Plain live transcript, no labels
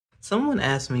Someone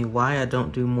asked me why I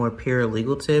don't do more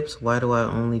paralegal tips. Why do I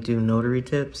only do notary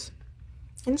tips?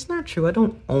 And it's not true. I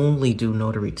don't only do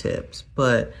notary tips,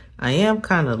 but I am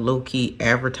kind of low-key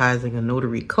advertising a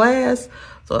notary class.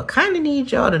 So I kind of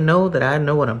need y'all to know that I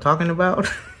know what I'm talking about.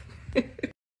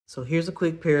 So here's a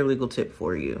quick paralegal tip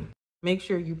for you. Make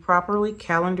sure you properly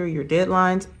calendar your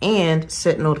deadlines and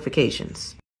set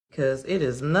notifications, because it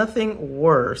is nothing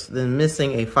worse than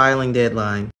missing a filing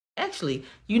deadline. Actually,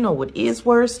 you know what is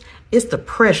worse? It's the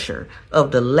pressure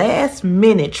of the last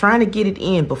minute trying to get it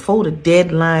in before the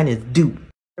deadline is due.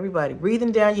 Everybody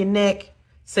breathing down your neck,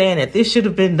 saying that this should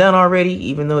have been done already,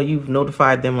 even though you've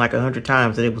notified them like 100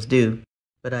 times that it was due.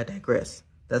 But I digress.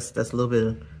 That's a little bit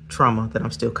of trauma that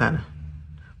I'm still kind of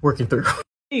working through.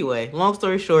 Anyway, long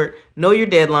story short, know your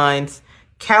deadlines,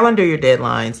 calendar your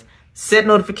deadlines, set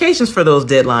notifications for those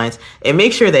deadlines, and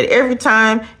make sure that every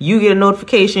time you get a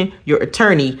notification, your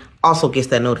attorney also gets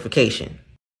that notification.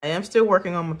 I am still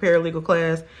working on my paralegal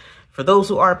class. For those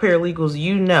who are paralegals,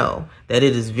 you know that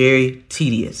it is very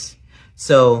tedious.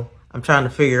 So I'm trying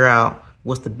to figure out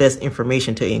what's the best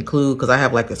information to include, because I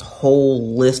have like this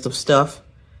whole list of stuff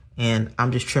and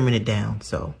I'm just trimming it down.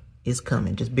 So it's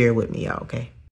coming. Just bear with me, y'all, okay?